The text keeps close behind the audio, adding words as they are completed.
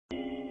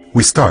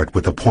We start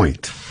with a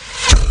point.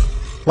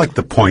 Like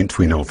the point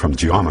we know from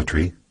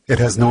geometry, it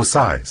has no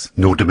size,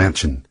 no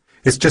dimension.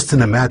 It's just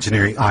an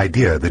imaginary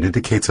idea that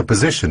indicates a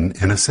position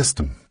in a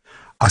system.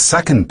 A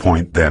second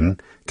point, then,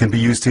 can be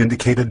used to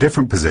indicate a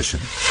different position.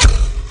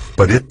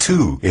 But it,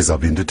 too, is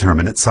of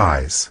indeterminate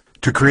size.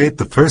 To create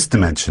the first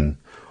dimension,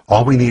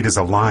 all we need is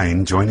a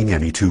line joining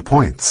any 2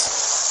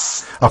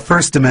 points. A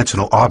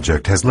first-dimensional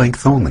object has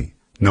length only,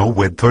 no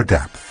width or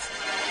depth.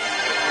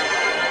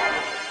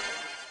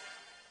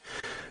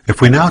 If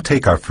we now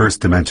take our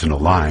first-dimensional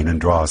line and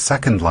draw a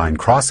second line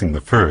crossing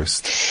the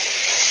first,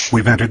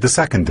 we've entered the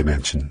second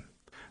dimension.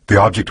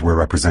 The object we're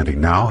representing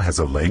now has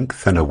a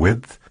length and a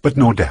width, but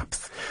no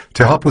depth.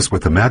 To help us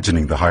with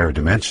imagining the higher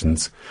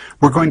dimensions,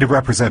 we're going to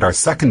represent our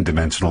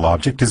second-dimensional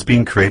object as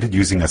being created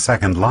using a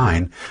second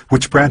line,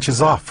 which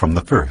branches off from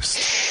the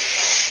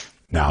first.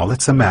 Now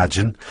let's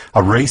imagine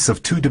a race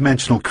of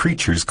two-dimensional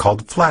creatures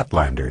called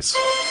flatlanders.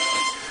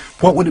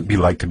 What would it be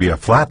like to be a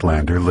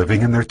flatlander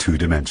living in their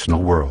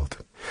two-dimensional world?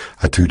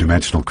 A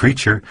two-dimensional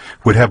creature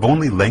would have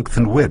only length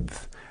and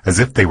width, as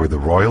if they were the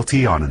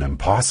royalty on an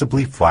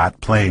impossibly flat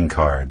playing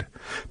card.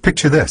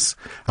 Picture this.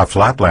 A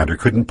flatlander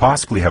couldn't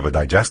possibly have a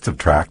digestive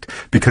tract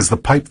because the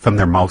pipe from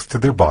their mouth to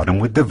their bottom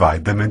would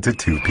divide them into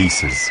 2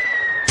 pieces.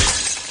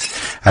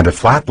 And a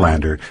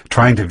flatlander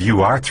trying to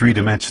view our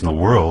three-dimensional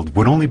world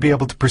would only be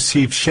able to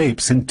perceive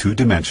shapes in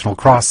two-dimensional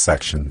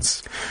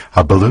cross-sections.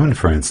 A balloon,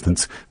 for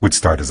instance, would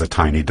start as a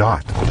tiny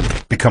dot,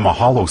 become a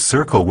hollow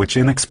circle which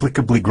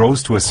inexplicably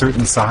grows to a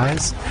certain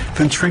size,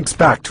 then shrinks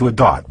back to a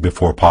dot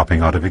before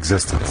popping out of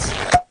existence.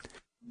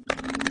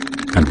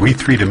 And we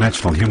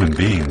three-dimensional human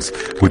beings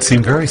would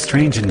seem very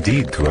strange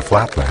indeed to a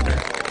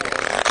flatlander.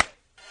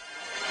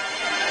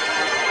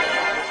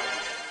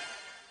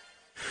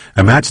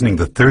 Imagining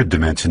the third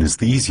dimension is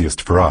the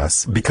easiest for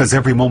us because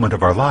every moment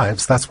of our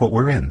lives, that's what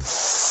we're in.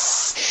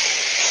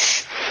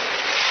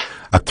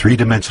 A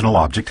three-dimensional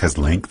object has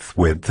length,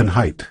 width, and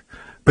height.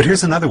 But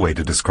here's another way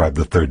to describe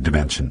the third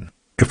dimension.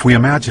 If we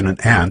imagine an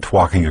ant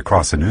walking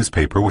across a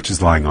newspaper which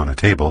is lying on a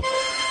table,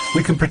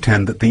 we can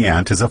pretend that the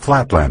ant is a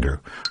flatlander,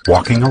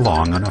 walking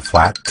along on a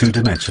flat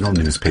two-dimensional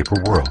newspaper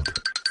world.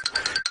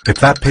 If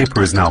that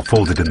paper is now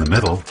folded in the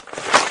middle,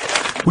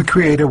 we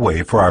create a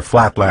way for our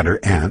flatlander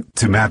ant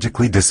to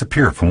magically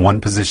disappear from one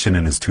position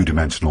in his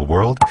two-dimensional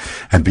world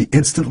and be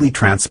instantly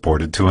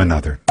transported to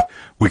another.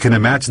 We can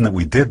imagine that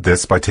we did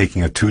this by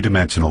taking a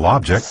two-dimensional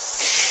object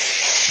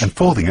and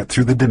folding it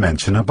through the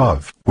dimension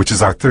above, which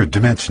is our third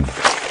dimension.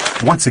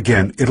 Once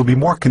again, it'll be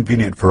more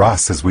convenient for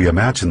us as we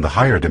imagine the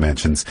higher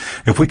dimensions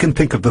if we can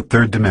think of the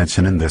third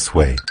dimension in this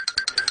way.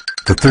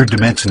 The third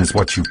dimension is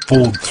what you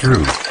fold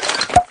through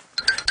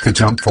to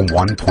jump from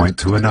one point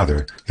to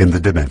another in the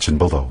dimension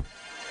below.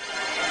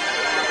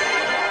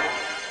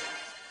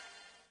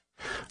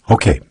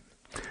 Okay,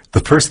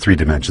 the first 3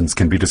 dimensions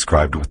can be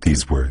described with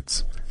these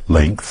words: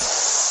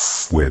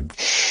 length,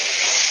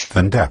 width,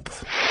 and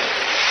depth.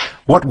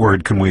 What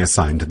word can we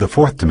assign to the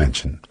 4th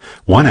dimension?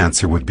 One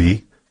answer would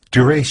be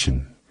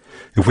duration.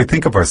 If we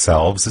think of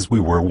ourselves as we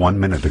were 1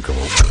 minute ago,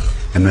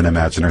 and then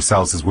imagine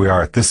ourselves as we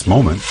are at this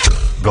moment,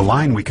 the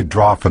line we could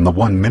draw from the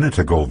 1 minute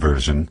ago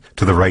version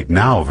to the right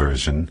now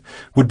version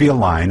would be a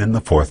line in the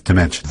 4th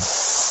dimension.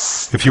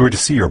 If you were to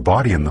see your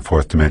body in the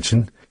 4th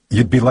dimension,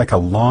 you'd be like a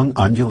long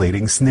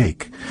undulating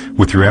snake,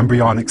 with your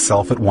embryonic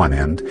self at one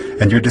end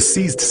and your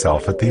deceased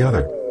self at the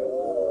other.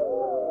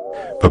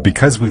 But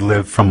because we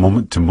live from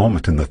moment to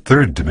moment in the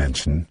 3rd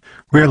dimension,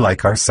 we're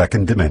like our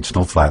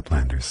second-dimensional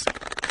flatlanders.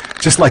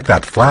 Just like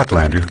that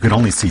flatlander who can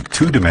only see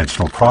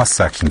two-dimensional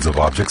cross-sections of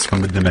objects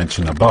from the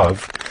dimension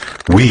above,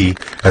 we,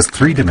 as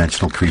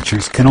three-dimensional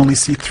creatures, can only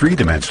see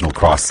three-dimensional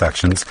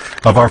cross-sections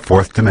of our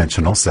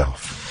 4th-dimensional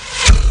self.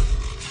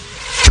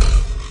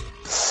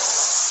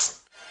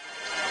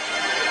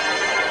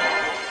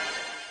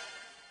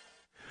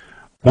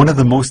 One of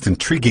the most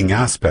intriguing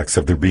aspects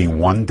of there being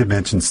one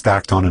dimension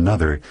stacked on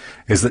another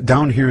is that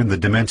down here in the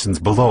dimensions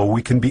below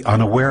we can be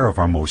unaware of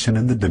our motion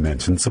in the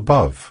dimensions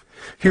above.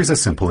 Here's a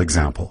simple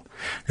example.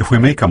 If we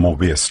make a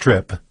Mobius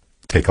strip,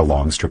 take a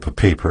long strip of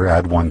paper,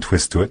 add one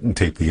twist to it and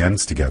tape the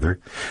ends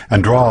together,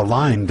 and draw a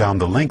line down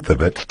the length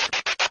of it,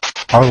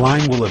 our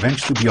line will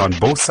eventually be on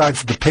both sides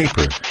of the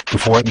paper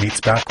before it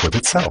meets back with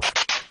itself.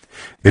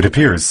 It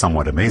appears,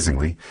 somewhat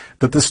amazingly,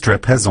 that the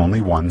strip has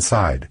only one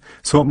side,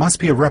 so it must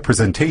be a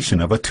representation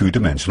of a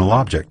two-dimensional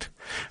object.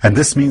 And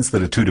this means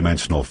that a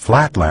two-dimensional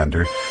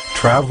flatlander,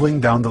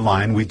 traveling down the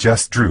line we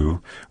just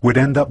drew, would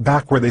end up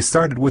back where they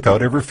started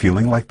without ever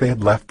feeling like they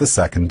had left the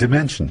second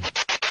dimension.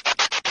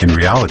 In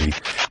reality,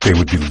 they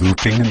would be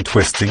looping and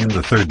twisting in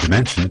the 3rd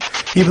dimension,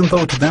 even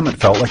though to them it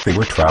felt like they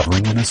were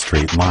traveling in a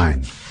straight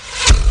line.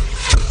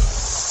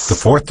 The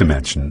 4th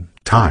dimension,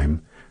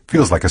 time,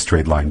 feels like a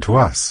straight line to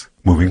us,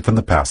 moving from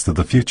the past to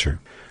the future.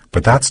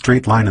 But that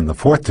straight line in the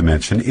 4th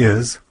dimension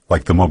is,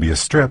 like the Mobius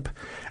strip,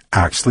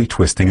 actually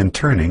twisting and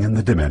turning in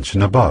the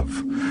dimension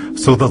above.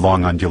 So the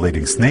long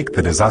undulating snake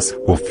that is us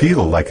will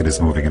feel like it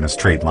is moving in a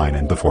straight line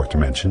in the 4th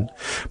dimension,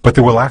 but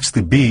there will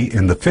actually be,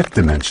 in the 5th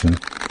dimension,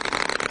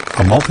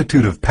 a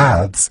multitude of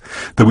paths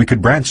that we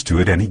could branch to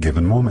at any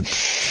given moment.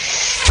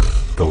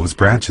 Those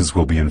branches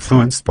will be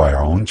influenced by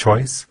our own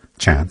choice,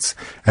 chance,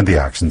 and the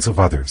actions of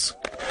others.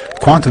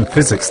 Quantum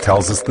physics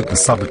tells us that the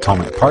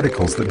subatomic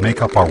particles that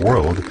make up our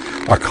world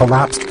are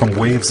collapsed from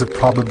waves of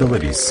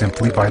probabilities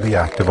simply by the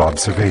act of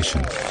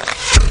observation.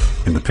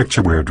 In the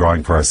picture we are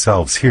drawing for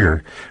ourselves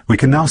here, we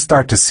can now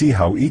start to see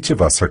how each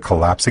of us are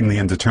collapsing the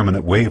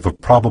indeterminate wave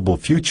of probable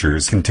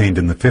futures contained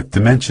in the fifth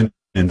dimension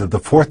into the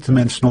fourth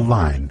dimensional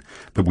line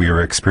that we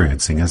are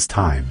experiencing as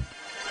time.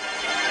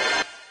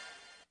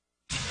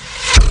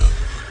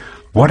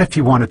 What if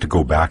you wanted to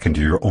go back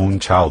into your own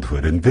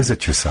childhood and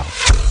visit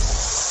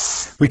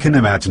yourself? We can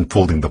imagine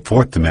folding the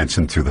fourth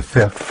dimension through the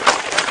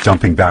fifth,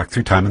 jumping back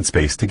through time and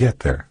space to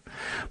get there.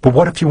 But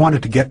what if you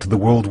wanted to get to the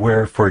world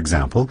where, for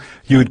example,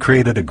 you had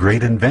created a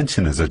great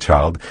invention as a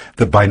child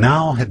that by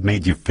now had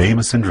made you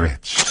famous and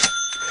rich?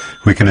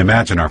 We can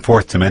imagine our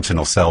fourth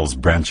dimensional selves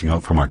branching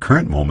out from our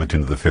current moment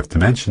into the fifth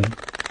dimension.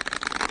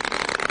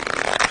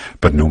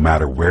 But no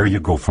matter where you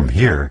go from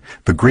here,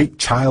 the great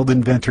child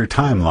inventor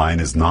timeline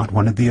is not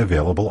one of the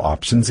available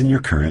options in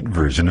your current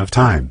version of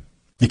time.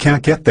 You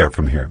can't get there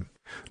from here,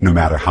 no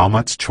matter how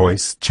much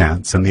choice,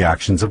 chance, and the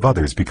actions of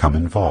others become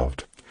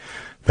involved.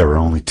 There are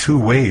only two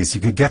ways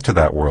you could get to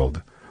that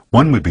world.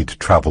 One would be to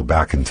travel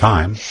back in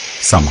time,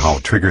 somehow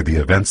trigger the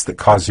events that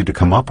caused you to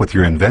come up with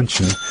your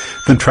invention,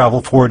 then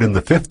travel forward in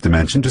the fifth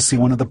dimension to see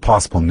one of the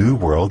possible new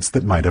worlds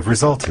that might have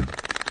resulted.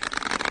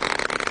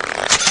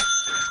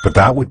 But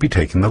that would be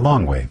taking the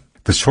long way.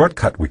 The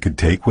shortcut we could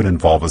take would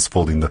involve us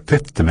folding the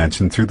fifth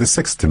dimension through the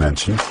sixth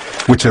dimension,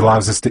 which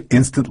allows us to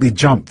instantly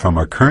jump from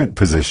our current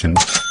position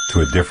to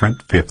a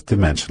different fifth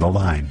dimensional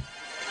line.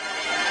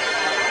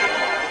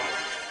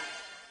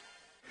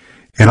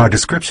 In our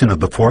description of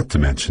the fourth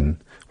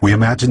dimension, we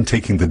imagine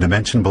taking the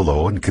dimension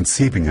below and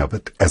conceiving of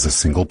it as a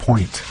single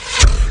point.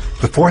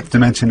 The fourth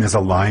dimension is a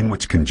line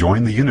which can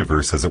join the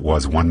universe as it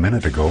was 1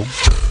 minute ago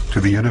to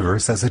the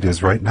universe as it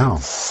is right now.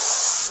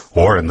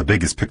 Or, in the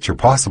biggest picture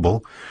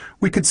possible,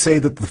 we could say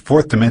that the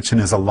fourth dimension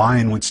is a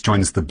line which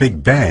joins the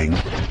Big Bang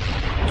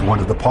to one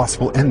of the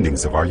possible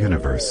endings of our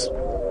universe.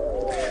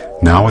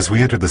 Now, as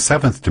we enter the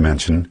seventh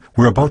dimension,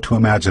 we're about to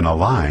imagine a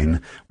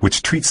line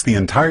which treats the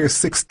entire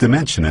sixth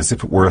dimension as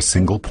if it were a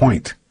single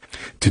point.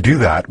 To do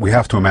that, we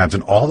have to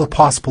imagine all the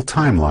possible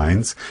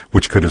timelines,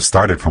 which could have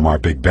started from our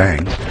Big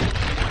Bang,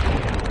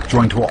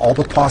 joined to all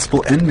the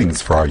possible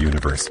endings for our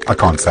universe, a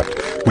concept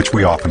which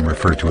we often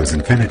refer to as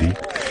infinity,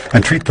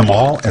 and treat them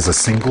all as a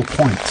single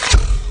point.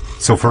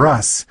 So for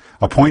us,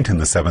 a point in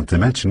the seventh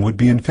dimension would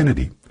be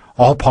infinity,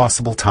 all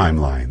possible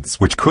timelines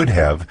which could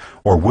have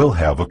or will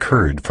have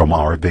occurred from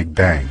our Big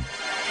Bang.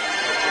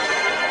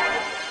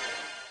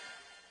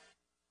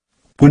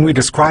 When we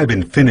describe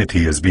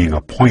infinity as being a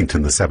point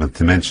in the seventh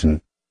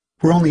dimension,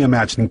 we're only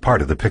imagining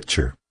part of the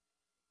picture.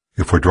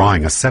 If we're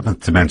drawing a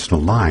seventh dimensional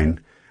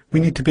line, we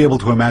need to be able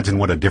to imagine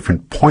what a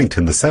different point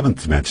in the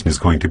seventh dimension is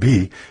going to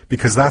be,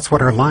 because that's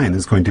what our line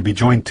is going to be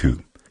joined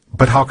to.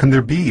 But how can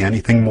there be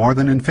anything more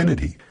than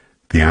infinity?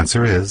 The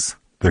answer is,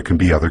 there can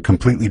be other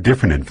completely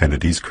different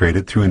infinities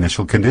created through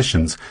initial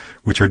conditions,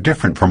 which are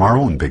different from our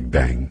own Big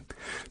Bang.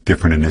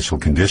 Different initial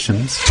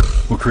conditions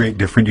will create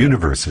different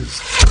universes,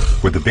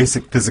 where the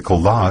basic physical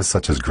laws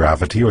such as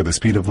gravity or the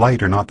speed of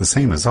light are not the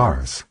same as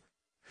ours.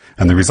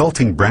 And the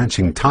resulting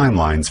branching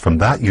timelines from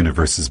that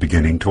universe's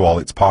beginning to all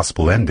its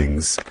possible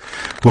endings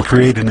will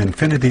create an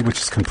infinity which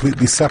is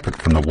completely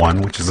separate from the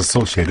one which is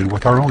associated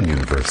with our own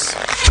universe.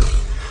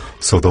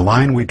 So the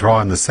line we draw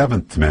in the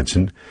seventh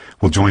dimension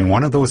will join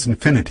one of those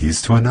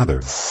infinities to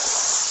another.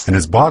 And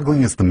as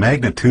boggling as the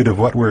magnitude of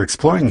what we're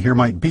exploring here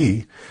might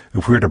be,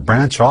 if we were to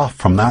branch off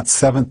from that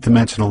seventh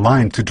dimensional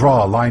line to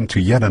draw a line to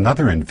yet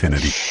another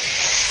infinity,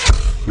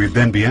 we'd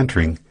then be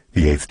entering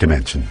the eighth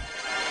dimension.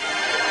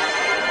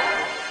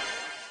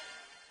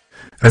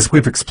 As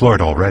we've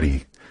explored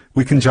already,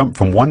 we can jump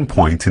from one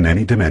point in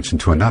any dimension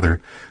to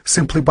another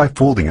simply by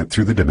folding it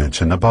through the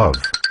dimension above.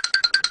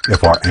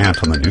 If our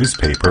ant on the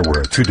newspaper were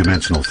a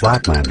two-dimensional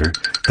flatlander,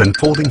 then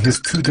folding his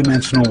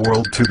two-dimensional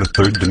world to the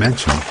third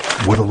dimension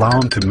would allow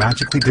him to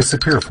magically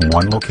disappear from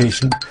one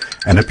location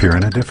and appear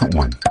in a different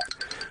one.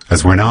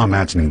 As we're now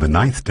imagining the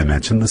ninth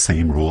dimension, the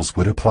same rules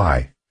would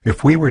apply.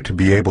 If we were to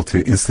be able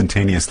to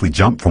instantaneously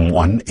jump from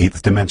one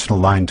eighth dimensional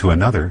line to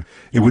another,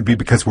 it would be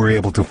because we're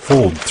able to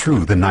fold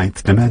through the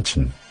ninth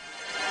dimension.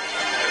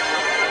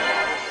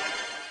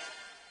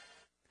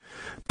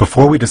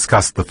 Before we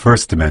discuss the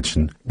first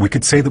dimension, we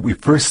could say that we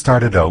first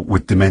started out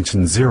with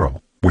dimension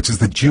 0, which is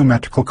the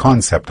geometrical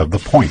concept of the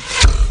point.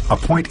 A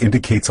point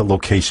indicates a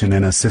location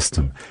in a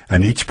system,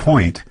 and each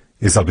point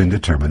is of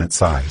indeterminate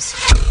size.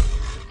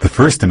 The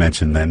first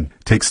dimension then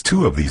takes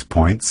two of these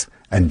points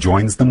and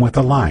joins them with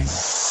a line.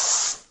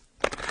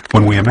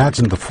 When we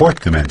imagined the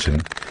fourth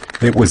dimension,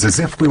 it was as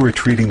if we were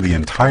treating the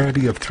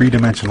entirety of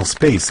three-dimensional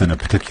space in a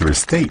particular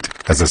state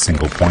as a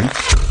single point,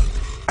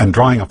 and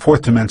drawing a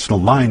fourth-dimensional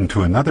line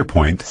to another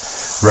point,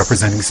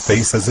 representing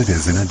space as it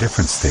is in a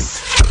different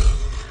state.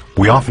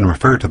 We often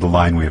refer to the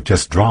line we have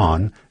just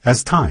drawn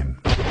as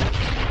time.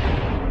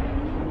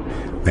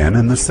 Then,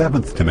 in the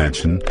 7th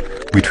dimension,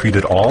 we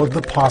treated all of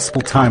the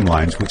possible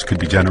timelines which could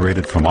be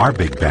generated from our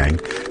Big Bang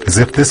as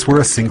if this were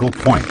a single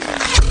point,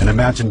 and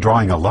imagine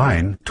drawing a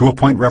line to a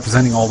point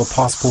representing all the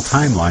possible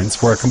timelines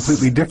for a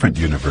completely different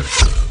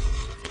universe.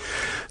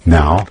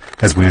 Now,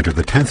 as we enter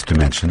the 10th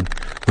dimension,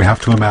 we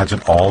have to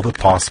imagine all the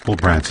possible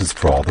branches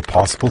for all the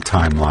possible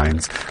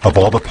timelines of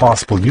all the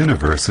possible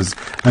universes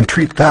and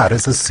treat that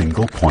as a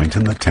single point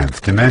in the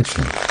 10th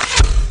dimension.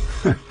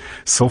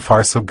 So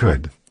far, so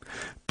good.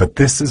 But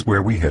this is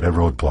where we hit a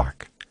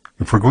roadblock.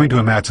 If we're going to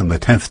imagine the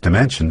 10th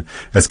dimension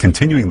as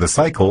continuing the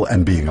cycle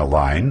and being a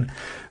line,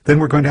 then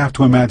we're going to have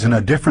to imagine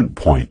a different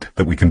point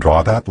that we can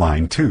draw that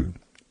line to.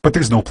 But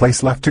there's no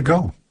place left to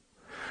go.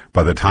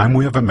 By the time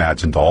we have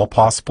imagined all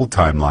possible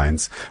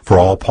timelines for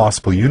all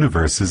possible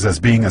universes as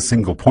being a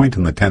single point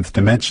in the 10th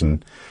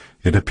dimension,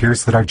 it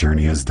appears that our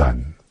journey is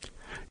done.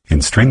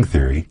 In string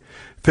theory,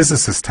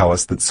 physicists tell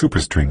us that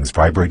superstrings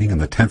vibrating in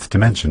the 10th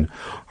dimension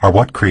are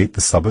what create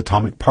the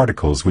subatomic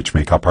particles which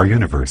make up our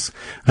universe,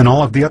 and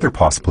all of the other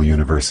possible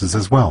universes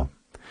as well.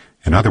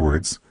 In other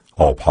words,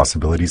 all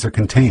possibilities are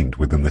contained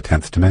within the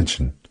 10th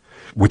dimension,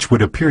 which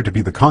would appear to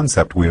be the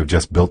concept we have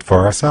just built for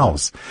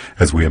ourselves,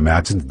 as we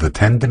imagined the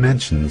 10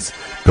 dimensions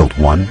built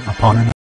one upon another.